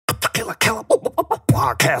Killer Keller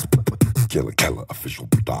podcast.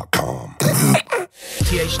 KillerKellerOfficial.com.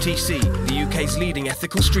 THTC, the UK's leading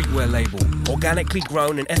ethical streetwear label. Organically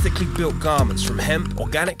grown and ethically built garments from hemp,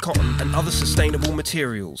 organic cotton, and other sustainable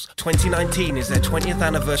materials. 2019 is their 20th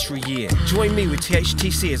anniversary year. Join me with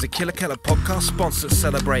THTC as a Killer Keller podcast sponsor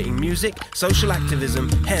celebrating music, social activism,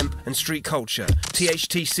 hemp, and street culture.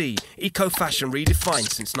 THTC, eco-fashion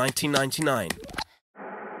redefined since 1999.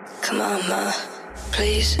 Come on, ma,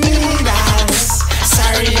 please.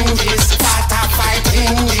 Syringes,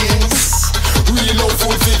 fighting this. We love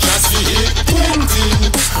food for just hit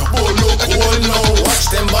painting. Oh, look, now, watch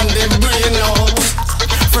them on them brain out.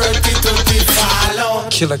 30 to follow.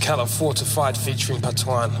 Killer Keller Fortified featuring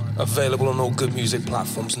Patoine. Available on all good music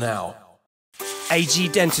platforms now. AG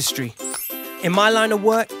Dentistry. In my line of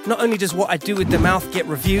work, not only does what I do with the mouth get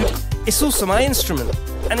reviewed, it's also my instrument.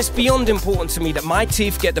 And it's beyond important to me that my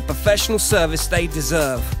teeth get the professional service they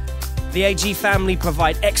deserve. The AG family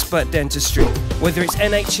provide expert dentistry, whether it's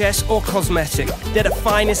NHS or cosmetic. They're the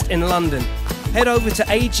finest in London. Head over to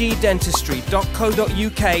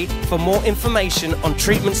agdentistry.co.uk for more information on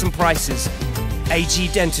treatments and prices. AG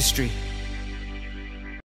Dentistry.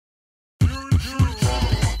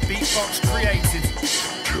 Beatbox created.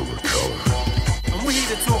 Killer Keller. And we're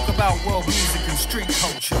here to talk about world music and street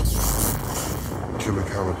culture. Killer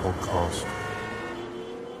Keller podcast.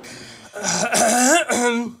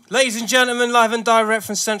 Ladies and gentlemen, live and direct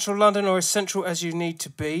from central London, or as central as you need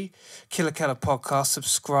to be. Killer Keller podcast.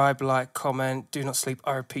 Subscribe, like, comment. Do not sleep.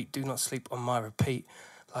 I repeat, do not sleep on my repeat.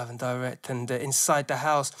 Live and direct and inside the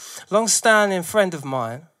house. Long-standing friend of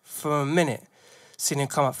mine for a minute. Seen him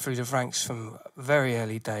come up through the ranks from very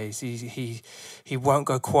early days. He won't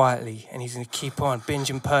go quietly, and he's going to keep on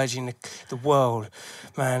binge and purging the world.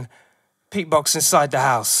 Man, Pete Box inside the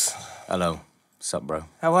house. Hello. What's up, bro?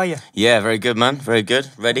 How are you? Yeah, very good, man. Very good.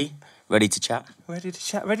 Ready to chat? Ready to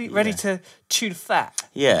chat? Ready to chew the fat?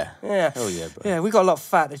 Yeah. Yeah. Hell yeah, bro. Yeah, we got a lot of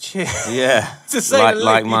fat to chew. Yeah. To say the least.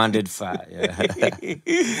 Like-minded fat, yeah.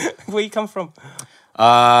 Where you come from?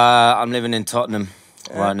 I'm living in Tottenham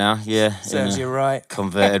right now, yeah. Serves you right.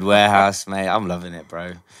 Converted warehouse, mate. I'm loving it,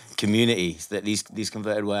 bro. Community. That these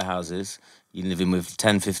converted warehouses, you're living with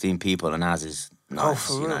 10, 15 people, and ours is nice,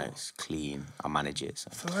 for you know, real? it's clean. I manage it. So.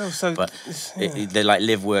 For real, so... But yeah. they're like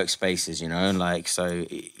live workspaces, you know, and like, so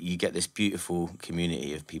you get this beautiful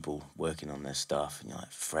community of people working on their stuff, and you're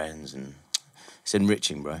like friends, and it's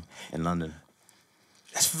enriching, bro, in London.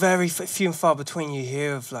 It's very few and far between you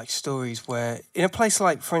hear of like stories where, in a place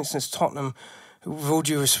like, for instance, Tottenham, with all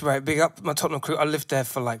due respect, big up my Tottenham crew. I lived there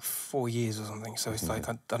for like 4 years or something, so it's like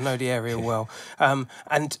I know the area well.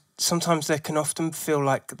 And sometimes there can often feel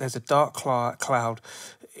like there's a dark cloud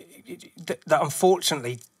that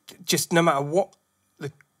unfortunately, just no matter what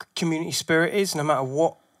the community spirit is, no matter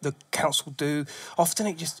what the council do, often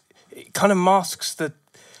it kind of masks the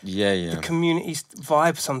community's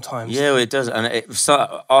vibe sometimes. Yeah, well, it does, and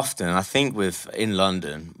so often I think in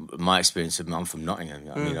London, my experience of, I'm from Nottingham.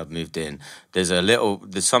 I mean, I've moved in. There's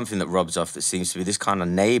something that rubs off that seems to be this kind of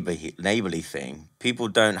neighbourly thing. People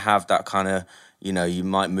don't have that kind of, you know, you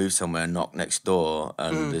might move somewhere and knock next door,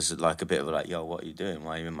 and there's like a bit of a like, yo, what are you doing?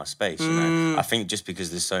 Why are you in my space? You know, I think just because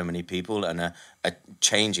there's so many people and a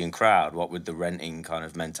changing crowd, what with the renting kind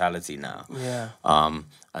of mentality now. Yeah.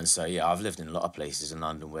 And so, yeah, I've lived in a lot of places in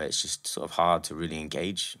London where it's just sort of hard to really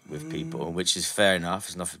engage with people, which is fair enough.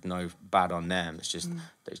 It's no bad on them. It's just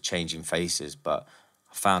they're changing faces. But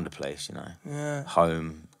I found a place, you know,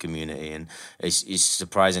 home, community, and it's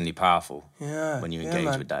surprisingly powerful when you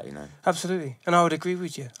engage with that, you know. Absolutely. And I would agree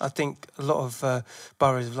with you. I think a lot of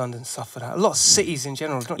boroughs of London suffer that. A lot of cities in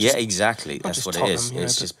general. Not just, exactly. That's what Tottenham, it is. You know,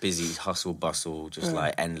 it's just busy, hustle, bustle, just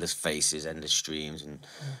like endless faces, endless streams, and,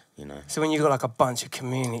 you know. So when you've got like a bunch of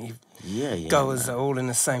community goers that are all in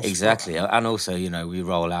the same Exactly. spot. And also, you know, we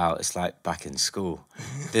roll out, it's like back in school.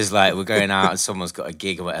 There's like, we're going out and someone's got a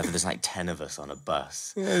gig or whatever, there's like 10 of us on a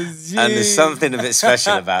bus. And there's something a bit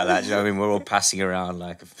special about that, do you know what I mean? We're all passing around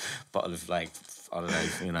like a bottle of like, I don't know,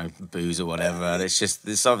 you know, booze or whatever. And it's just,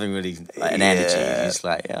 there's something really, like an energy. It's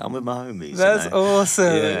like, I'm with my homies. That's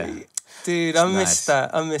awesome. Yeah. Dude, I miss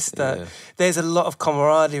that. Yeah. There's a lot of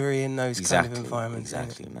camaraderie in those kind of environments.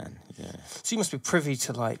 Exactly, man. Yeah. So you must be privy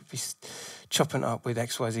to like be chopping up with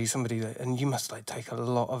XYZ, somebody that, and you must like take a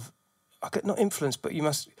lot of, not influence, but you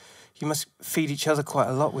must feed each other quite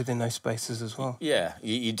a lot within those spaces as well. Yeah,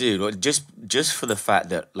 you do. Just for the fact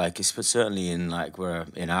that, like, it's certainly in, like, we're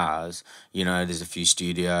in ours, you know, there's a few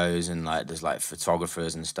studios and, like, there's, like,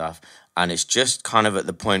 photographers and stuff. And it's just kind of at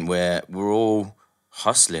the point where we're all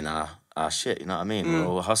hustling our our shit, you know what I mean?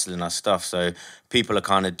 We're hustling our stuff, so people are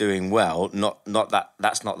kind of doing well. Not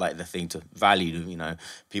that's not like the thing to value, you know.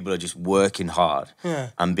 People are just working hard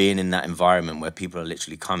and being in that environment where people are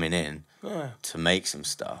literally coming in to make some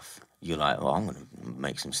stuff. You're like, oh, I'm gonna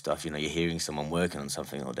make some stuff. You know, you're hearing someone working on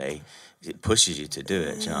something all day. It pushes you to do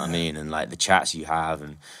it. Do you know what I mean? And like the chats you have,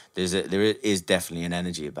 and there is definitely an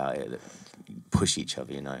energy about it that push each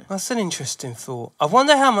other. You know. That's an interesting thought. I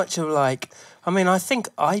wonder how much of like. I mean, I think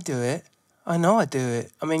I do it. I know I do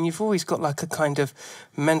it. I mean, you've always got like a kind of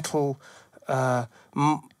mental peer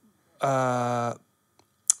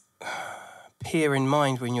in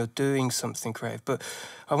mind when you're doing something creative. But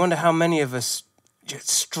I wonder how many of us just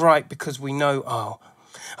strike because we know, oh,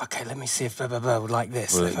 okay, let me see if blah, blah, blah, like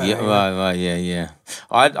this. Well, right, yeah.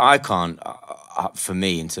 I can't, for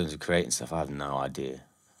me, in terms of creating stuff, I have no idea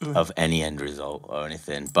of any end result or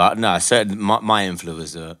anything. But no, certainly my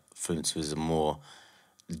influence was a more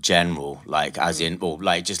general, like as in, or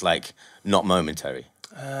like just like not momentary.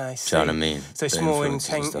 I see. Do you know what I mean? So it's The more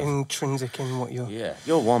influences and stuff. intrinsic in what you're... Yeah,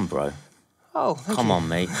 you're one, bro. Oh, thank Come you. on,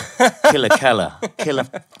 mate. Killer Keller.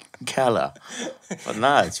 But no, do you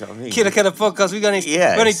know what I mean? Killer podcast. We're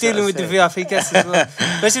only dealing with the VIP guests as well.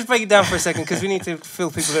 Let's just break it down for a second because we need to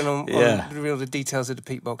fill people in on the details of the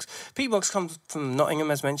Beatbox. Beatbox comes from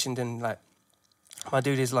Nottingham, as mentioned, and like my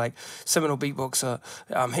dude is like seminal beatboxer.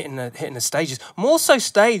 I'm hitting the stages. More so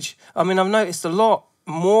stage. I mean, I've noticed a lot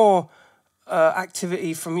more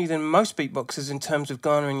activity from you than most beatboxers in terms of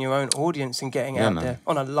garnering your own audience and getting out there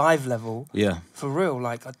on a live level. Yeah, for real.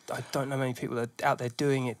 Like I don't know many people that are out there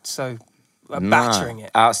doing it. So. Battering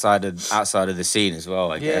it outside of the scene as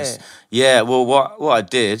well, I guess. Yeah. Well, what I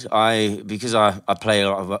did, because I play a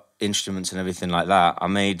lot of instruments and everything like that. I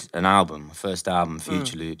made an album, my first album,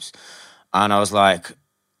 Future Loops, and I was like,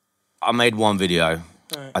 I made one video.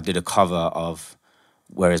 Right. I did a cover of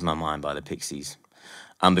 "Where Is My Mind" by the Pixies,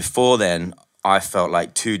 and before then, I felt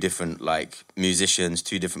like two different like musicians,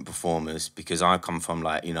 two different performers, because I come from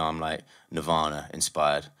like, you know, I'm like Nirvana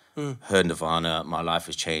inspired. Heard Nirvana, my life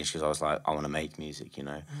has changed because I was like, I want to make music, you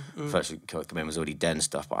know. First, Kurt Cobain was already dead and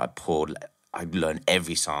stuff, but I learned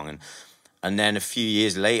every song, and then a few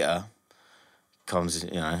years later, come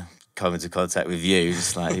into contact with you,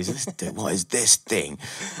 just like, what is this thing?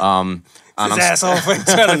 And this asshole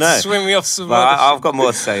trying to swim me off some. But I've got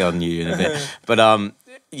more to say on you in a bit, but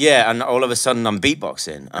yeah, and all of a sudden I'm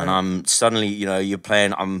beatboxing, and I'm suddenly, you know,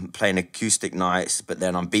 I'm playing acoustic nights, but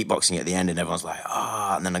then I'm beatboxing at the end, and everyone's like,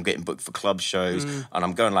 and then I'm getting booked for club shows, and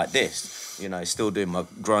I'm going like this, you know, still doing my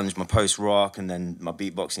grunge, my post rock, and then my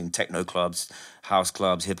beatboxing, techno clubs, house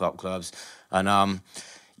clubs, hip hop clubs, and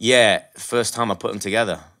first time I put them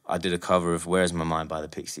together, I did a cover of "Where's My Mind" by the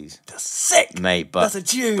Pixies. That's sick, mate. But that's a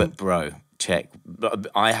tune. But bro. Check.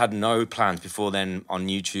 I had no plans before then on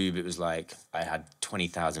YouTube. It was like I had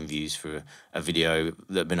 20,000 views for a video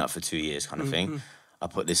that had been up for 2 years, kind of thing. I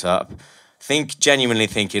put this up, genuinely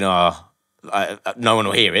thinking, no one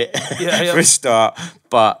will hear it for a start.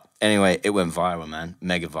 But anyway, it went viral, man,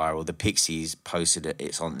 mega viral. The Pixies posted it.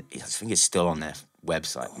 I think it's still on their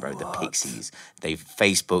website, bro. The Pixies. They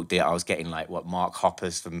Facebooked it. I was getting like Mark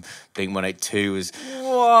Hoppus from Blink-182 was.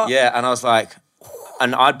 What? Yeah, and I was like.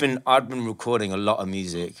 And I'd been recording a lot of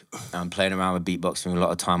music and playing around with beatboxing a lot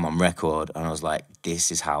of time on record, and I was like,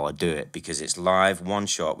 this is how I do it, because it's live, one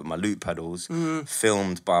shot with my loop pedals,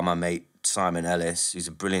 filmed by my mate Simon Ellis, who's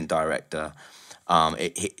a brilliant director.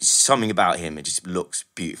 Something about him, it just looks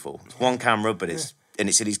beautiful. It's one camera, but it's in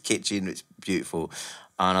his kitchen, it's beautiful.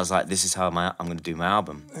 And I was like, this is how I'm going to do my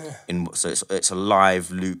album. So it's a live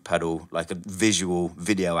loop pedal, like a visual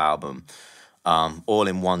video album. All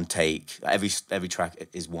in one take. Every track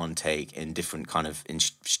is one take in different kind of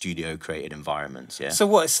studio created environments. Yeah. So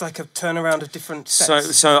what? It's like a turnaround of different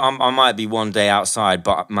sets. So I might be one day outside,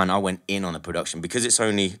 but man, I went in on the production because it's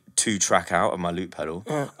only 2 track out of my loop pedal.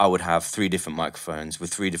 I would have 3 different microphones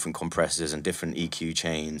with 3 different compressors and different EQ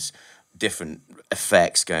chains, different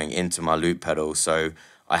effects going into my loop pedal. So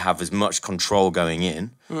I have as much control going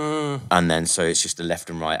in, and then so it's just a left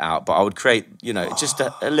and right out. But I would create, you know, just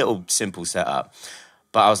a little simple setup.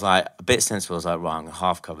 But I was like, a bit sensible. I was like, right,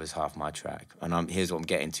 half covers half my track. And here's what I'm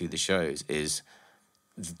getting to the shows is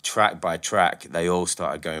track by track, they all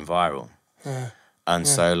started going viral. And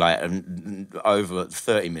so like over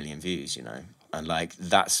 30 million views, you know. And like,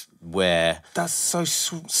 that's where... That's so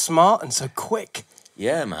smart and so quick.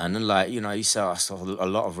 Yeah, man, and like, you know, you saw a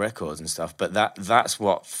lot of records and stuff, but that's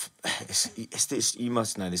what it's this. You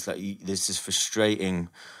must know this. Like, there's this frustrating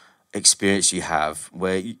experience you have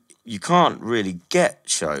where you can't really get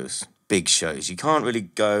shows, big shows. You can't really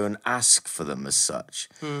go and ask for them as such.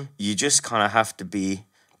 You just kind of have to be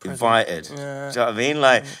invited. Do you know what I mean?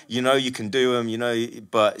 Like, you know, you can do them, you know,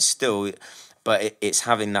 but still, it's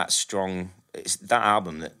having that strong. It's that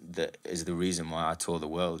album that is the reason why I tour the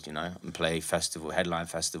world, you know, and play headline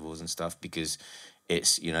festivals and stuff, because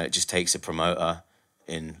it's, you know, it just takes a promoter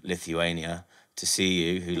in Lithuania to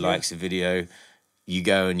see you who likes a video. You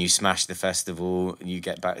go and you smash the festival, and you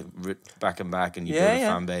get back and back, and you build a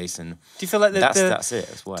fan base. And do you feel like that's it?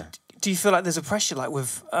 That's why. Do you feel like there's a pressure, like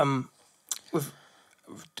with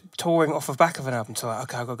touring off the back of an album, to like,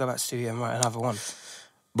 okay, I've got to go back to the studio and write another one?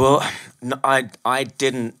 Well, no, I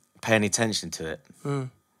didn't pay any attention to it.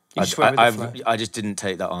 I just didn't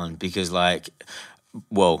take that on because, like,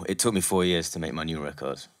 well, it took me 4 years to make my new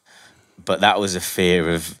record. But that was a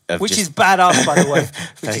fear of which just... is badass, by the way.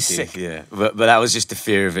 Which is sick. Yeah, but that was just the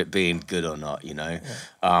fear of it being good or not, you know.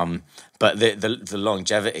 Yeah. But the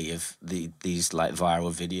longevity of these like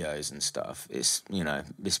viral videos and stuff, it's, you know,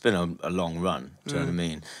 it's been a long run. Do you know what I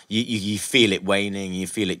mean? You feel it waning, you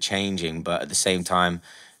feel it changing, but at the same time,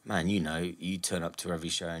 man, you know, you turn up to every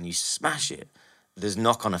show and you smash it. There's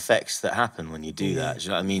knock-on effects that happen when you do that. Do you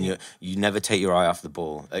know what I mean? You never take your eye off the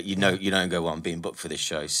ball. You know, you don't go, well, I'm being booked for this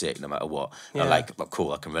show, sick, no matter what. Yeah. Like, well,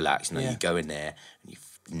 cool, I can relax. You know, you go in there and you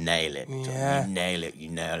nail it. Yeah. You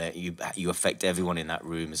nail it. You affect everyone in that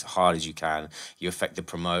room as hard as you can. You affect the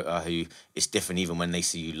promoter, who it's different even when they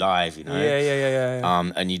see you live, you know?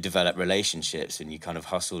 Yeah. And you develop relationships and you kind of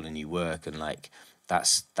hustle and you work, and like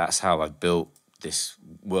that's how I've built this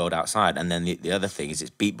world outside. And then the other thing is it's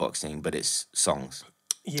beatboxing, but it's songs.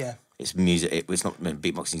 Yeah. It's music. It's not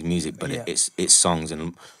beatboxing, music, but it's songs.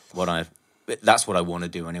 And that's what I want to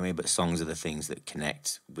do anyway. But songs are the things that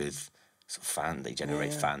connect with sort of they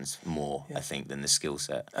generate fans more, I think, than the skill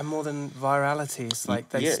set. And more than virality. It's like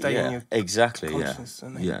they stay in your consciousness,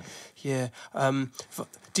 don't they? Yeah.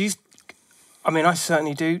 Do you, I mean, I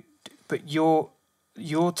certainly do, but your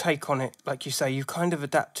take on it, like you say, you've kind of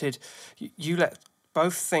adapted. You let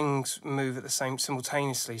both things move at the same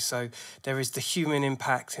simultaneously. So there is the human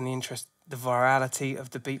impact and the interest, the virality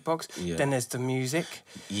of the beatbox. Yeah. Then there's the music.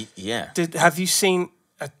 Have you seen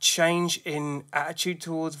a change in attitude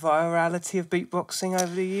towards virality of beatboxing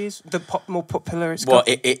over the years? The more popular it's got?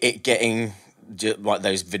 It getting like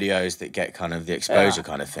those videos that get kind of the exposure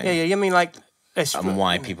kind of thing. Yeah. I mean, like, and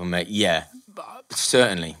why people make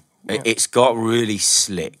certainly. Yeah. It's got really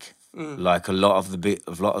slick. Like a lot of the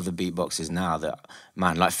beatboxers now that,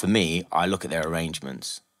 man, like for me, I look at their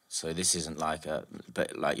arrangements. So this isn't like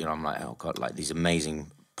but like, you know, I'm like, oh God, like these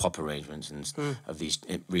amazing pop arrangements and of these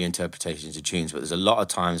reinterpretations of tunes. But there's a lot of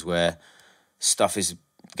times where stuff is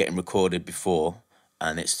getting recorded before,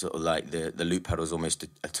 and it's sort of like the loop pedal is almost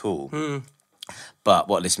a tool. But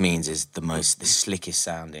what this means is the slickest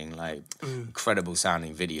sounding, like incredible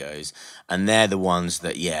sounding videos, and they're the ones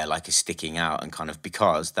that like are sticking out, and kind of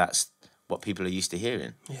because that's what people are used to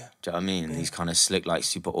hearing. Yeah, do you know what I mean? Yeah. These kind of slick, like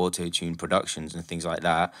super auto-tuned productions and things like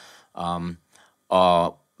that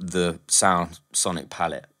are the sonic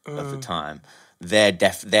palette of the time. They're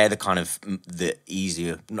the kind of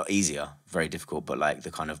very difficult, but like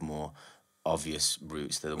the kind of more obvious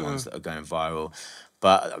routes. They're the ones that are going viral.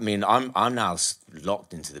 But I mean, I'm now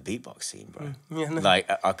locked into the beatbox scene, bro. Like,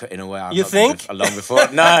 in a way, I've you think long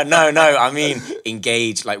before. No. I mean,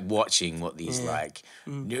 engage, like watching what these like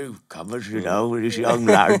newcomers, you know, these young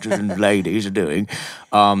lads and ladies are doing,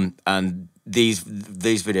 and these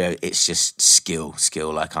videos, it's just skill.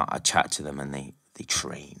 Like I chat to them and they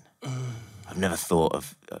train. I've never thought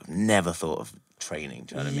of training.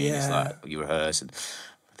 Do you know what I mean? It's like you rehearse and.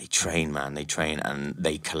 They train, man. They train and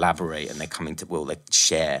they collaborate and they're coming to, they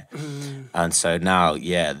share. And so now,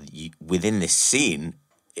 within this scene,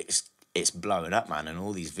 it's blowing up, man. And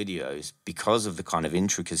all these videos, because of the kind of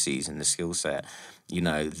intricacies and the skill set, you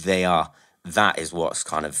know, that is what's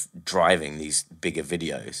kind of driving these bigger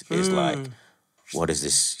videos. Is like, what is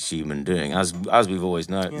this human doing? As we've always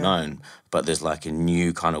known, but there's like a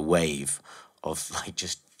new kind of wave of like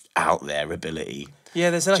just out there ability. Yeah,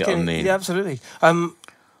 there's like I mean? Yeah, absolutely.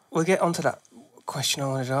 We'll get onto that question I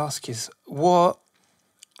wanted to ask is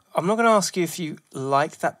I'm not going to ask you if you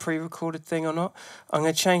like that pre-recorded thing or not. I'm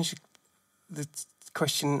going to change the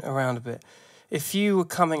question around a bit. If you were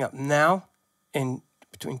coming up now in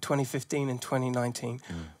between 2015 and 2019,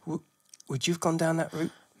 would you have gone down that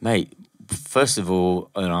route? Mate, first of all,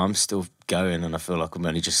 you know, I'm still going and I feel like I'm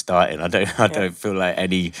only just starting. I don't feel like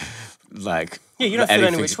any like you don't feel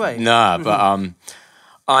any which way. Nah, but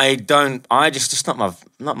it's not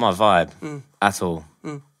my vibe at all.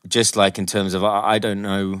 Just like in terms of, I don't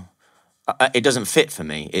know, it doesn't fit for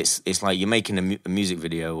me. It's like you're making a music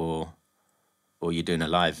video or or you're doing a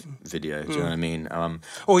live video. Do you know what I mean?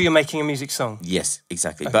 Or you're making a music song. Yes,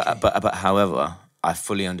 exactly. Okay. But however, I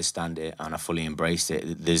fully understand it and I fully embrace it.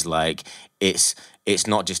 There's like it's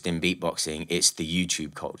not just in beatboxing; it's the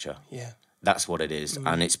YouTube culture. Yeah. That's what it is,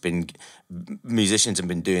 and it's been musicians have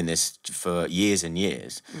been doing this for years and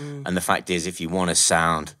years. And the fact is, if you want to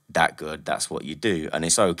sound that good, that's what you do, and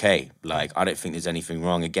it's okay. Like I don't think there's anything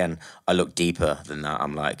wrong. Again, I look deeper than that.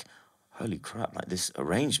 I'm like, holy crap! Like this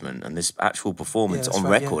arrangement and this actual performance that's on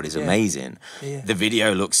right, record is yeah. amazing. Yeah. The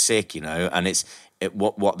video looks sick, you know, and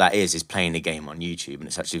what that is playing the game on YouTube, and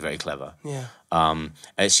it's actually very clever. Yeah.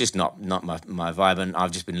 It's just not my vibe, and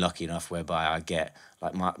I've just been lucky enough whereby I get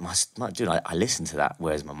like my dude. I listen to that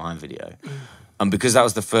Where's My Mind video, and because that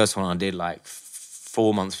was the first one I did like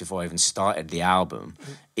 4 months before I even started the album,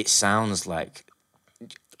 it sounds like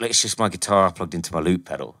it's just my guitar plugged into my loop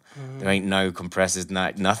pedal. There ain't no compressors,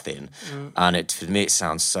 nothing, and for me it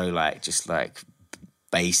sounds so like just like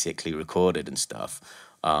basically recorded and stuff.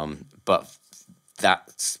 But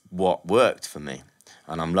that's what worked for me.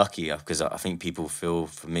 And I'm lucky because I think people feel,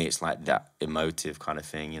 for me, it's like that emotive kind of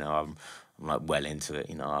thing. You know, I'm like well into it.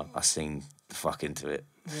 You know, I sing the fuck into it.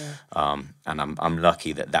 Yeah. And I'm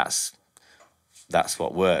lucky that's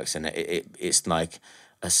what works. And it's like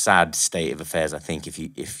a sad state of affairs, I think,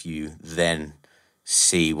 if you then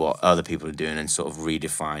see what other people are doing and sort of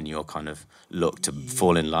redefine your kind of look to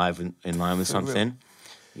fall in line with something.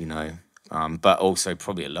 You know, but also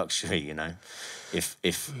probably a luxury. You know.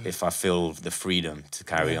 If I feel the freedom to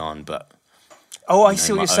carry on, but I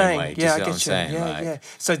see what you're saying. Way. Yeah, I get get you. saying? Yeah, like, yeah.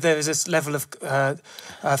 So there is this level of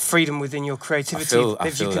freedom within your creativity I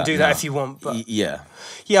if you feel can do that if you want. But yeah,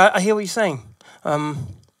 I hear what you're saying.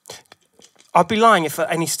 I'd be lying if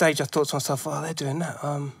at any stage I thought to myself, "Oh, they're doing that."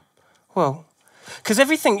 Well, because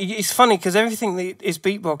everything, it's funny because everything that is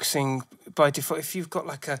beatboxing by default. If you've got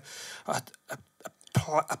like a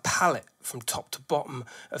palette from top to bottom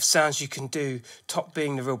of sounds you can do, top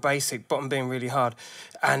being the real basic, bottom being really hard,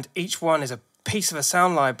 and each one is a piece of a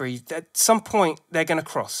sound library. At some point, they're going to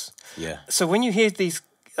cross. Yeah. So when you hear these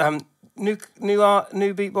new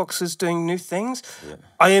beatboxers doing new things,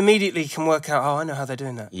 I immediately can work out. Oh, I know how they're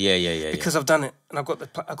doing that. Yeah. Because I've done it and I've got the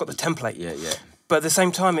template. Yeah. But at the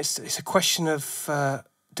same time, it's a question of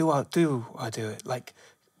do I do it? Like,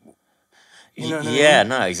 you know what I mean?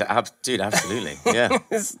 No, exactly, dude, absolutely, yeah.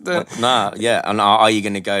 And are you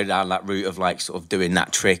going to go down that route of like sort of doing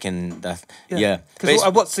that trick and that? Yeah. Because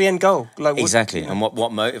what's the end goal? Like, exactly, and what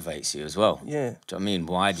motivates you as well? Yeah. Do you know what I mean?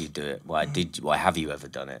 Why do you do it? Why have you ever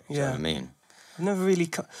done it? Do you know what I mean?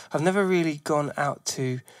 I've never really gone out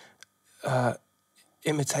to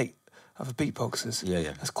imitate other beatboxers.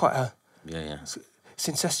 Yeah. That's quite a Yeah. It's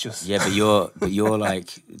incestuous. Yeah, but you're like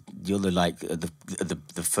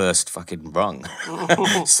the first fucking rung.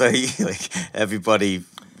 So everybody,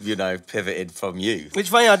 pivoted from you. Which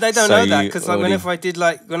funny, they don't know that because whenever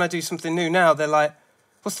when I do something new now, they're like,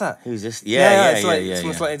 "What's that? Who's this?" It's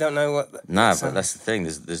almost like they don't know what. But that's the thing.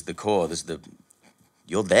 There's the core.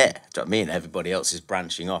 You're there. Do you know what I mean? Everybody else is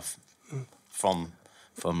branching off from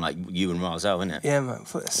like you and Rahzel, isn't it? Yeah, man.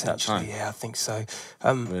 Essentially, yeah, I think so.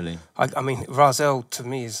 Really? I mean, Rahzel to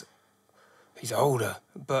me he's older,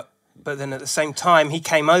 but then at the same time, he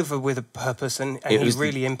came over with a purpose and he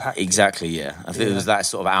really impacted. Exactly, yeah. I think it was that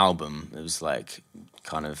sort of album. It was like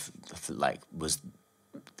kind of like was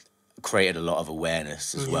created a lot of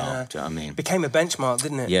awareness as well. Do you know what I mean? Became a benchmark,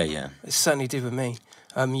 didn't it? Yeah. It certainly did with me.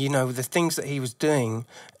 The things that he was doing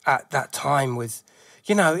at that time with.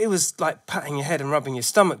 It was like patting your head and rubbing your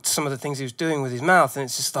stomach to some of the things he was doing with his mouth, and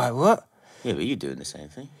it's just like, what? Yeah, but you're doing the same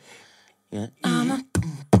thing. Yeah. I'm a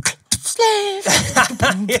slave.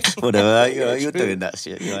 Whatever, you're doing that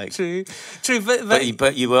shit. You're like, true.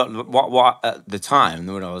 But you were what at the time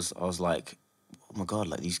when I was like, oh my god,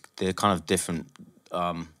 like they're kind of different,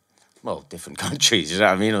 different countries. You know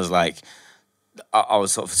what I mean? I was like, I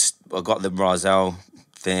was I got the Rahzel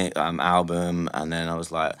thing album, and then I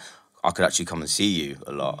was like, I could actually come and see you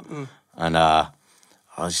a lot. And I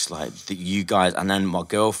was just like, you guys... And then my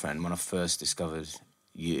girlfriend, when I first discovered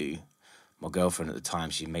you, my girlfriend at the time,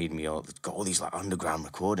 she made me got all these like underground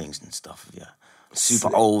recordings and stuff. Yeah. Super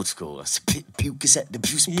old school. Cassette,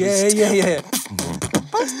 yeah.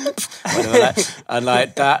 And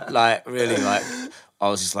like that, like really like... I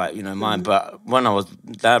was just like, mine. But when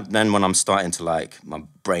when I'm starting to like, my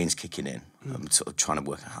brain's kicking in. I'm sort of trying to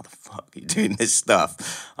work out how the fuck are you doing this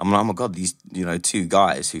stuff. I'm like, oh my god, these two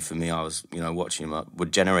guys who for me I was watching them were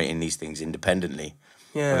generating these things independently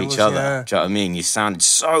of each other. Yeah. Do you know what I mean? You sounded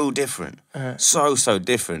so different, so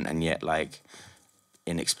different, and yet like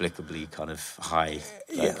inexplicably kind of high.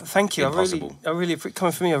 Yeah, thank you. Impossible. I really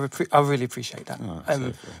coming from me. I really appreciate that.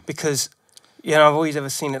 so Because I've always ever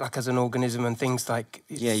seen it like as an organism and things like.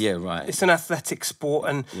 Yeah, right. It's an athletic sport,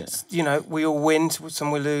 and we all win,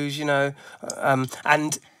 some we lose.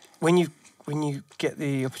 And when you get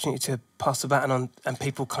the opportunity to pass the baton on, and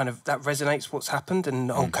people kind of that resonates what's happened,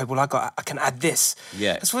 and okay, well I can add this.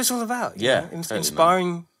 Yeah, that's what it's all about. Totally,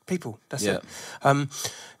 inspiring people. That's it.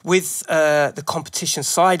 With the competition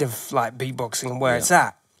side of like beatboxing and where it's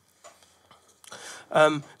at,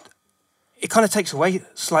 it kind of takes away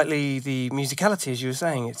slightly the musicality, as you were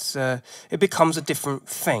saying. It becomes a different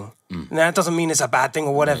thing. Now, it doesn't mean it's a bad thing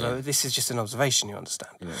or whatever. This is just an observation, you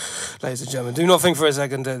understand. Ladies and gentlemen, do not think for a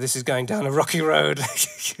second that this is going down a rocky road.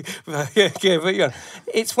 but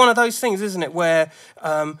it's one of those things, isn't it, where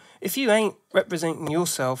if you ain't representing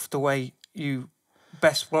yourself the way you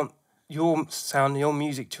best want your sound, your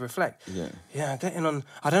music to reflect, getting on,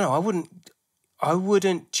 I don't know, I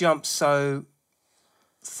wouldn't jump so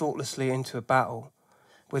thoughtlessly into a battle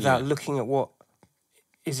without looking at what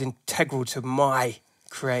is integral to my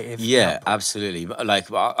creative output. Absolutely. But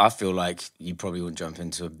like I feel like you probably wouldn't jump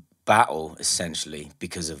into a battle essentially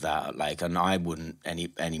because of that, like, and I wouldn't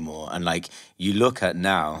anymore. And like you look at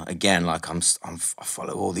now again, like I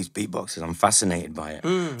follow all these beatboxers, I'm fascinated by it.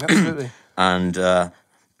 Absolutely. And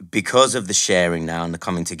because of the sharing now and the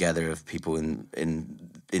coming together of people in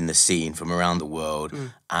the scene from around the world,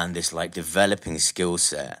 and this like developing skill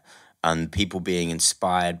set and people being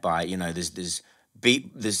inspired by,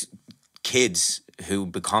 there's kids who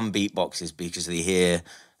become beatboxers because they hear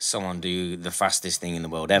someone do the fastest thing in the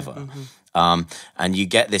world ever. And you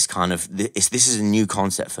get this kind of, this is a new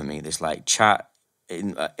concept for me, this like chat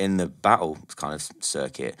in the battle kind of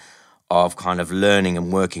circuit of kind of learning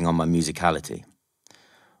and working on my musicality,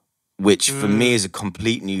 which for me is a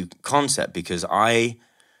complete new concept because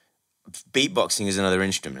beatboxing is another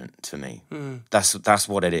instrument to me. That's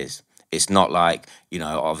what it is. It's not like,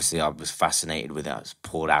 obviously I was fascinated with it. I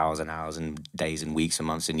poured hours and hours and days and weeks and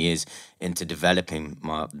months and years into developing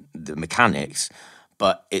the mechanics,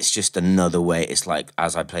 but it's just another way. It's like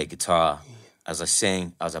as I play guitar, as I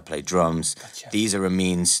sing, as I play drums, these are a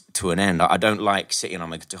means to an end. I don't like sitting on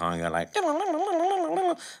my guitar and going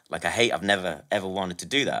I've never ever wanted to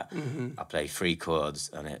do that. I play 3 chords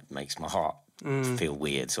and it makes my heart feel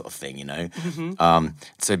weird, sort of thing,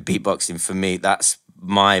 So beatboxing for me, that's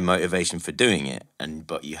my motivation for doing it.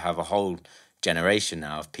 But you have a whole generation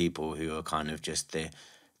now of people who are kind of just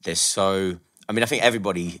they're so. I mean, I think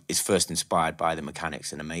everybody is first inspired by the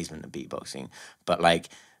mechanics and amazement of beatboxing, but like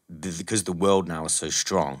because the world now is so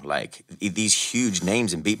strong, like these huge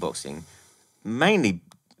names in beatboxing mainly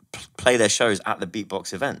play their shows at the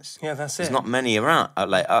beatbox events. Yeah, that's it. There's not many around,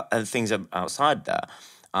 and things outside that.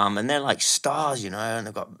 And they're like stars, and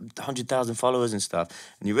they've got 100,000 followers and stuff.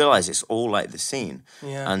 And you realise it's all like the scene.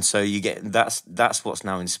 Yeah. And so you get, that's what's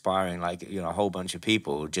now inspiring, like, a whole bunch of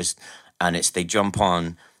people and they jump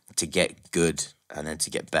on to get good and then to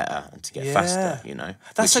get better and to get faster,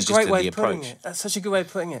 That's a great way of putting it. That's such a good way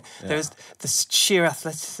of putting it. Yeah. There's this sheer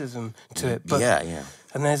athleticism to it. But,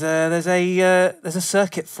 and there's a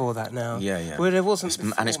circuit for that now. Yeah. Where there wasn't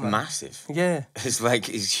it's massive. Yeah.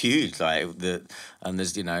 It's huge. There's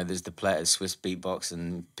the players, Swiss Beatbox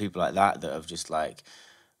and people like that have just like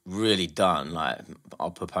really done, like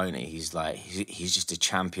Poponi, he's just a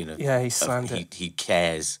champion of. Yeah, he slammed it. He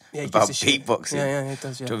cares about beatboxing. Yeah, he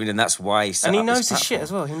does. Yeah. Do you know what I mean? And that's why he set and he up knows this his platform. shit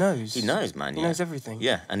as well. He knows. He knows, man. He knows everything.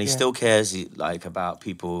 Yeah, and he still cares about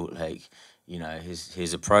people. Like,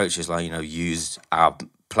 his approach is like, use our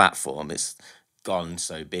platform. It's gone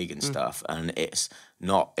so big and stuff, and it's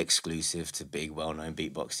not exclusive to big, well-known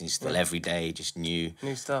beatboxing. Still every day, just new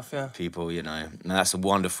stuff. Yeah, people, and that's a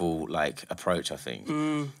wonderful like approach, I think.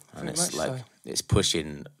 And it's like it's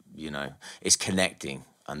pushing, it's connecting,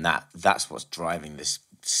 and that's what's driving this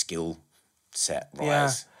skill set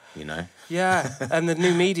rise. Yeah, and the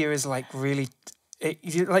new media is like really.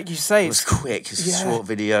 Like you say, it's quick. It's short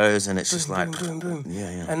videos, and it's boom, just like boom, boom.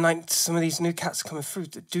 Yeah. And like some of these new cats coming through,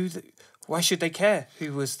 why should they care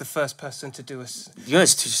who was the first person to do us?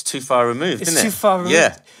 It's just too far removed, isn't it? It's too far removed.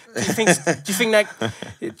 Yeah. Do you think that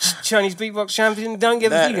Chinese beatbox champion don't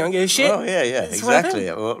give a shit? Oh yeah, exactly.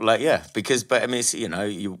 Well, but I mean, it's,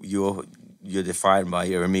 you're defined by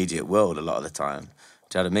your immediate world a lot of the time.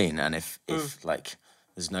 Do you know what I mean? And if like.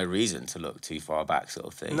 There's no reason to look too far back, sort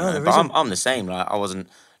of thing. No, but I'm the same. Like I wasn't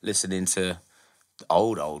listening to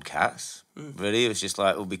old cats. Really, it was just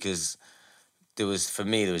like because there was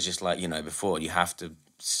just like before you have to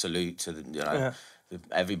salute to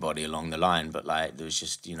everybody along the line, but like there was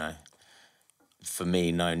just for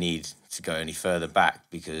me, no need to go any further back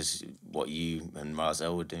because what you and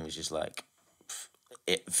Razel were doing was just like,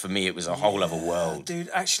 for me, it was a whole other world. Dude,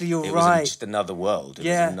 actually, you're it right. was just another world. It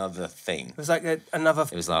was another thing. It was like another...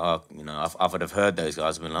 It was like, oh, you know, I would have heard those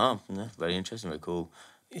guys and been like, oh, yeah, very interesting, very cool.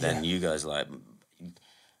 Then you guys like,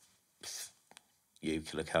 you,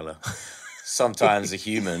 Killer Keller. Sometimes a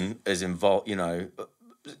human is involved, you know,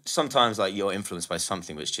 sometimes like you're influenced by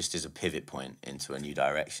something which just is a pivot point into a new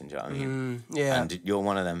direction, do you know what I mean? Yeah. And you're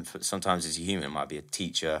one of them, sometimes as a human, it might be a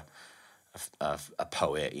teacher, a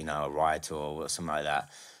poet, you know, a writer or something like that.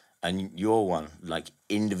 And you're one, like,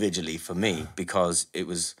 individually for me, because it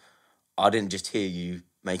was, I didn't just hear you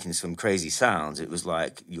making some crazy sounds. It was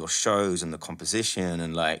like your shows and the composition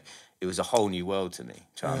and like, it was a whole new world to me. Do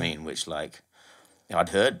you know what I mean? Which like, you know, I'd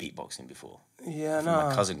heard beatboxing before. Yeah,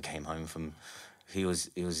 My cousin came home from, he's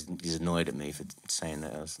annoyed at me for saying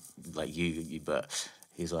that I was like you, but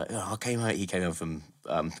he's like, oh, he came home from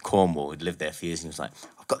Cornwall, he'd lived there for years, and he was like,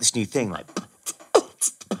 I've got this new thing, like,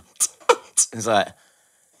 it's like,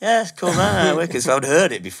 yeah, it's cool, man, wicked. So I'd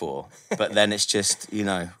heard it before, but then it's just, you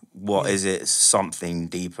know, what is it? Something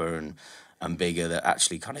deeper and bigger that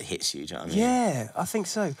actually kind of hits you. Do you know what I mean? Yeah, I think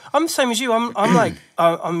so. I'm the same as you. I'm like,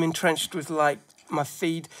 I'm entrenched with like my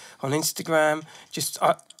feed on Instagram. Just,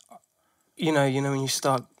 you know, when you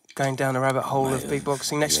start going down a rabbit hole of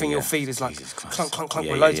beatboxing, next thing your feed is like clunk, clunk, clunk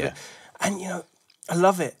with loads of it. And you know, I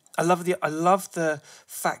love it. I love the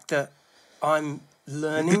fact that I'm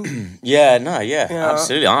learning.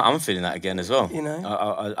 Absolutely. I'm feeling that again as well. You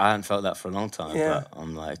know, I hadn't felt that for a long time, but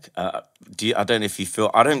I'm like, I don't know if you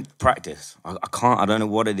feel. I don't practice. I can't. I don't know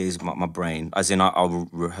what it is. My brain, as in, I'll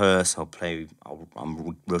rehearse. I'll play.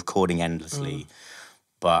 I'm recording endlessly,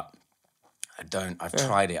 but I don't. I've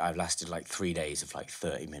tried it. I've lasted like 3 days of like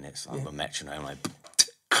 30 minutes. I'm a metronome, like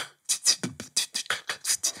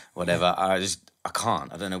whatever. I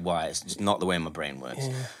can't. I don't know why. It's just not the way my brain works.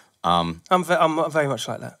 Yeah. I'm very much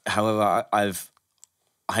like that. However,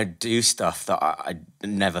 I do stuff that I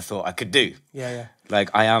never thought I could do. Yeah. Like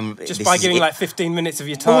I am just by giving like 15 minutes of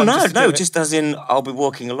your time. Oh just as in I'll be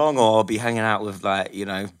walking along or I'll be hanging out with like, you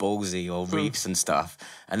know, Ballsy or Reeps and stuff,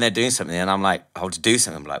 and they're doing something, and I'm like, I'll just do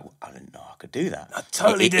something. I'm like, well, I didn't know I could do that. I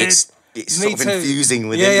totally did. It's sort of infusing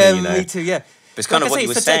within me, you know. Me too. Yeah. But it's kind of what you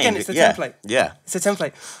were saying. Again, it's a template. Yeah. It's a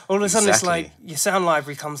template. All of a sudden, it's like your sound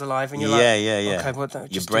library comes alive, and you're like, okay, well,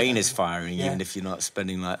 your brain is firing, even if you're not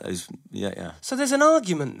spending like those. Yeah. So there's an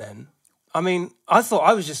argument then. I mean, I thought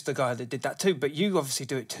I was just the guy that did that too, but you obviously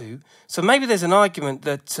do it too. So maybe there's an argument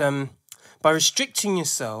that by restricting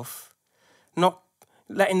yourself, not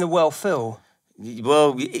letting the well fill.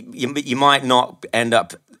 Well, you might not end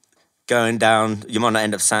up going down. You might not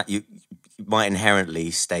end up you might inherently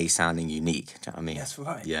stay sounding unique. Do you know what I mean? That's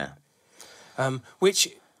right. Yeah. Which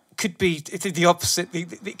could be the opposite.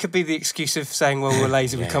 It could be the excuse of saying, "Well, we're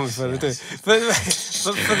lazy. We can't be further do it." But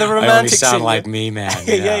for the romantic, I only sound like me, man.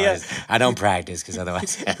 You know? Yeah. I don't practice because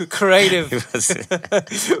otherwise, creative.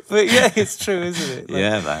 But yeah, it's true, isn't it?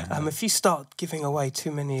 Like, man. If you start giving away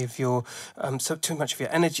too many of your, too much of your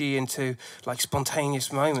energy into like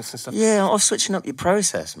spontaneous moments and stuff. Yeah, or switching up your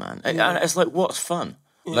process, man. Yeah. It's like, what's fun?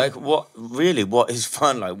 Yeah. Like, what is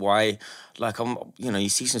fun? Like, why? Like, you know, you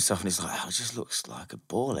see some stuff and it's like, oh, it just looks like a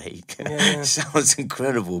ball ache. Yeah. It sounds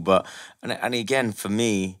incredible. But, and again, for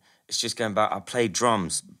me, it's just going back. I played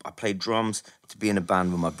drums to be in a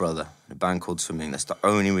band with my brother, a band called Swimming. That's the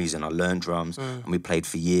only reason I learned drums. And we played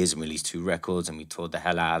for years and released 2 records and we toured the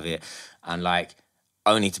hell out of it. And like,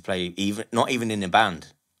 only to play, not even in a band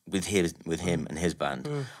with him and his band.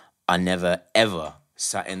 I never, ever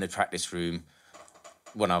sat in the practice room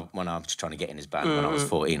when I was trying to get in his band when I was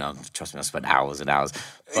 14. Trust me, I spent hours and hours.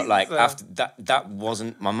 But like after that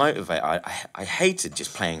wasn't my motivator. I hated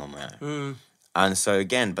just playing on my own. And so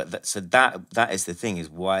again, that is the thing, is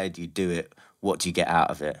why do you do it? What do you get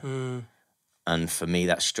out of it? And for me,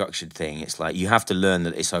 that structured thing, it's like you have to learn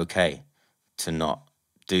that it's okay to not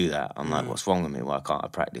do that. I'm like, what's wrong with me? Why can't I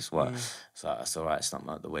practice? Why? So that's all right. It's not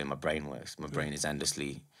like the way my brain works. My brain is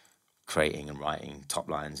endlessly creating and writing top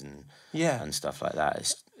lines and stuff like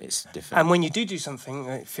that. It's different. And when you do something,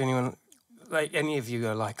 if anyone, like any of you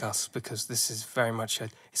are like us, because this is very much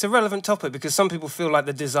it's a relevant topic, because some people feel like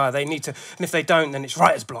the desire they need to, and if they don't, then it's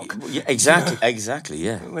writer's block. Yeah, exactly, exactly,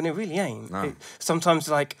 yeah. When it really ain't. No. Sometimes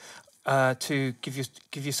like to give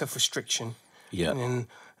yourself restriction, and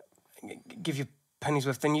give you pennies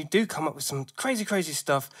worth, then you do come up with some crazy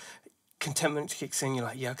stuff. Contentment kicks in. You're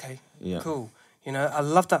like, okay, cool. You know, I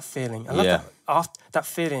love that feeling. I love that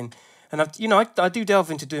feeling. And I do delve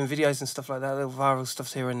into doing videos and stuff like that, little viral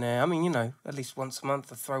stuff here and there. I mean, you know, at least once a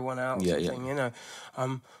month I throw one out or something, you know.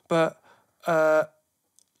 But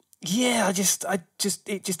Yeah, I just,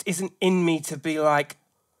 it just isn't in me to be like,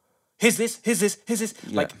 here's this.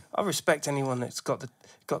 Yeah. Like, I respect anyone that's got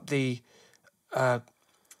the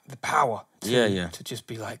power to just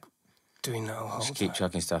be like doing that whole Just keep time.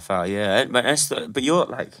 chucking stuff out, yeah. But you're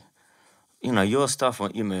like, you know, your stuff.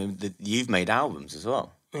 You've made albums as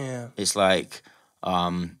well. Yeah. It's like,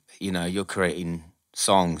 you know, you're creating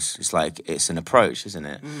songs. It's like it's an approach, isn't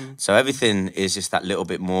it? So everything is just that little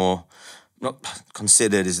bit more. Not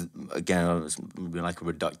considered is again like a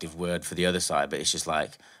reductive word for the other side, but it's just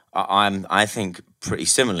like I think pretty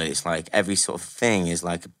similarly. It's like every sort of thing is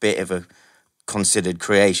like a bit of a considered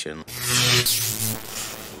creation.